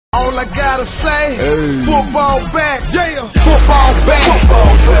All I gotta say, hey. Football back, yeah. Football back,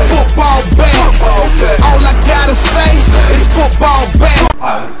 football back. All I gotta say is football back.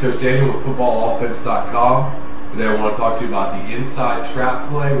 Hi, this is Coach Daniel with FootballOffense.com. Today I want to talk to you about the inside trap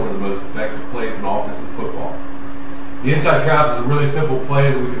play, one of the most effective plays in offensive football. The inside trap is a really simple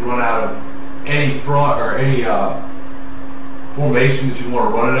play that we can run out of any front or any formation that you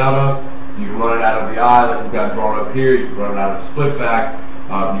want to run it out of. You can run it out of the eye like we've got drawn up here. You can run it out of a split back.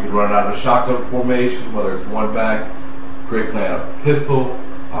 You can run it out of a shotgun formation, whether it's one back. Great play out of a pistol.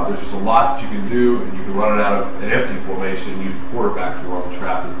 There's just a lot that you can do, and you can run it out of an empty formation and use the quarterback to run the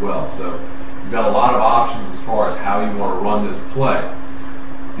trap as well. So you've got a lot of options as far as how you want to run this play.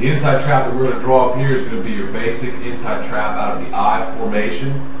 The inside trap that we're going to draw up here is going to be your basic inside trap out of the I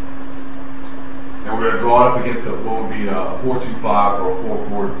formation. And we're going to draw it up against what would be a 4-2-5 or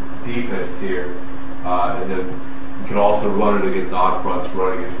a 4-4 defense here. And then you can also run it against odd fronts,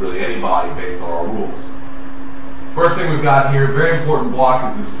 run against really anybody based on our rules. First thing we've got here, very important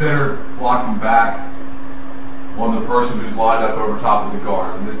block, is the center blocking back on the person who's lined up over top of the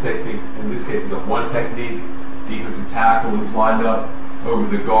guard. In this case, it's a one technique defensive tackle who's lined up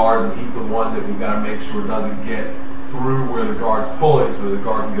over the guard, and he's the one that we've got to make sure doesn't get through where the guard's pulling, so the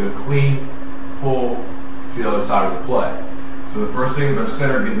guard can get a clean pull to the other side of the play. So the first thing is our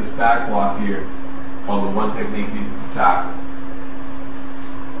center getting this back block here on the one technique defensive tackle.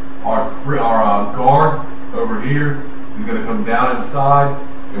 Our guard over here is going to come down inside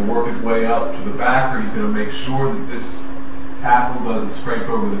and work his way up to the backer. He's going to make sure that this tackle doesn't scrape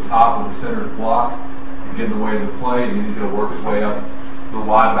over the top of the center's block and get in the way of the play, and then he's going to work his way up to the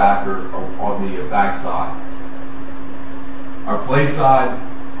linebacker on the backside. Our play side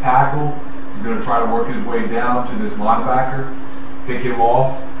tackle is going to try to work his way down to this linebacker, pick him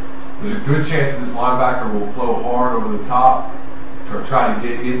off. There's a good chance that this linebacker will flow hard over the top to try to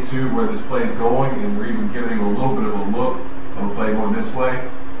get into where this play is going, and we're even giving him a little bit of a look of the play going this way.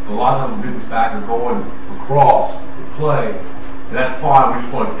 So a lot of times we'll do this backer going across the play, and that's fine. We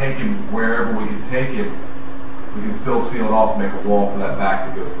just want to take him wherever we can take him. We can still seal it off and make a wall for that back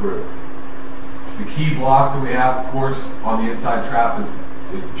to go through. The key block that we have, of course, on the inside trap is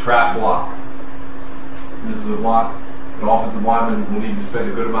the trap block. This is a block that offensive linemen will need to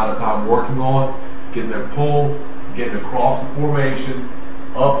spend a good amount of time working on, getting their pull, getting across the formation,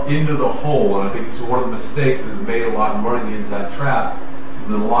 up into the hole. And I think it's one of the mistakes that is made a lot in running the inside trap, is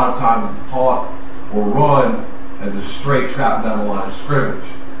that a lot of times it's taught or run as a straight trap down the line of scrimmage.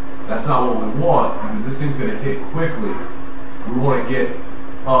 That's not what we want, because this thing's going to hit quickly. We want to get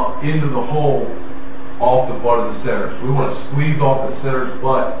up into the hole off the butt of the center. So we want to squeeze off the center's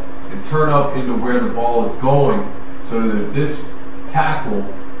butt and turn up into where the ball is going, so that if this tackle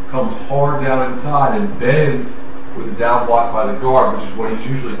comes hard down inside and bends with the down block by the guard, which is what he's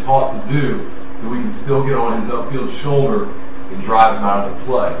usually taught to do, then we can still get on his upfield shoulder and drive him out of the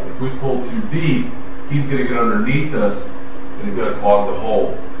play. If we pull too deep, he's going to get underneath us and he's going to clog the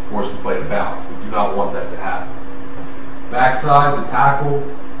hole, force the play to bounce. We do not want that to happen. Backside, the tackle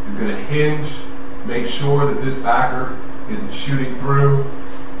is going to hinge, make sure that this backer isn't shooting through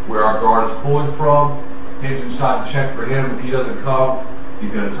where our guard is pulling from. Hinge inside to check for him. If he doesn't come,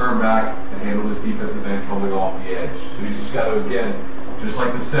 he's going to turn back and handle this defensive end coming off the edge. So he's just got to, again, just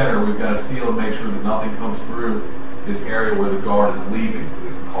like the center, we've got to seal and make sure that nothing comes through this area where the guard is leaving, because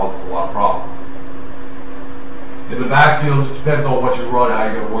it can cause us a lot of problems. In the backfield, it just depends on what you run, how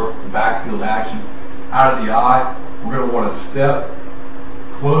you're going to work the backfield action. Out of the eye, we're going to want to step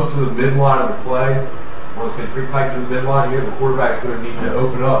close to the midline of the play. I want to stay pretty tight to the midline here. The quarterback's going to need to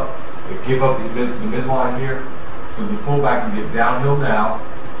open up and give up the midline here, so the fullback can get downhill now.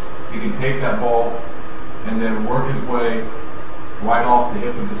 He can take that ball and then work his way right off the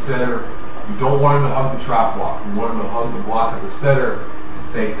hip of the center. We don't want him to hug the trap block. We want him to hug the block at the center and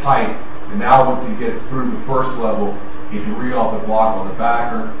stay tight. And now once he gets through the first level, he can read off the block on the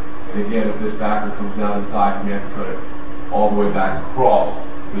backer. And again, if this backer comes down inside, we have to cut it all the way back across.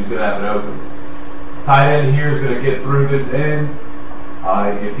 He's going to have it open. Tight end here is going to get through this end.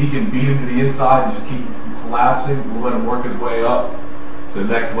 If he can beat him to the inside and just keep collapsing, we'll let him work his way up to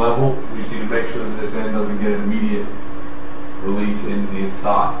the next level. We just need to make sure that this end doesn't get an immediate release into the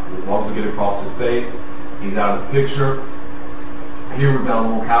inside. As long as we get across his face, he's out of the picture. Here we've got a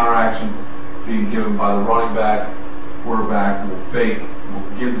little counter action being given by the running back. Quarterback will fake,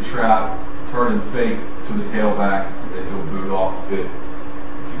 will give the trap, turn and fake to the tailback, and then he'll boot off of it.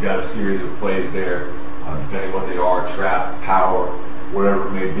 You've got a series of plays there, depending what they are, trap, power, whatever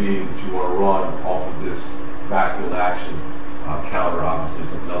it may be that you want to run off of this backfield action. Counter, obviously,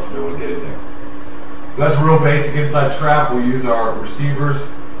 something else we want to get in there. So that's a real basic inside trap. We'll use our receivers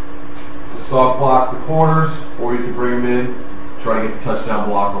soft block the corners, or you can bring them in, try to get the touchdown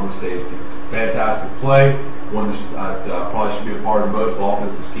block on the safety. It's a fantastic play, one that probably should be a part of most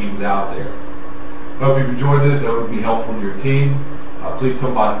offensive schemes out there. Hope you've enjoyed this. I hope it will be helpful to your team. Please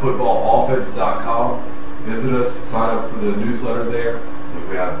come by footballoffense.com. Visit us, sign up for the newsletter there.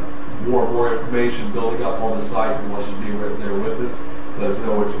 We have more information building up on the site. We want you to be right there with us. Let us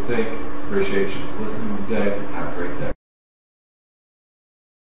know what you think. Appreciate you listening today. Have a great day.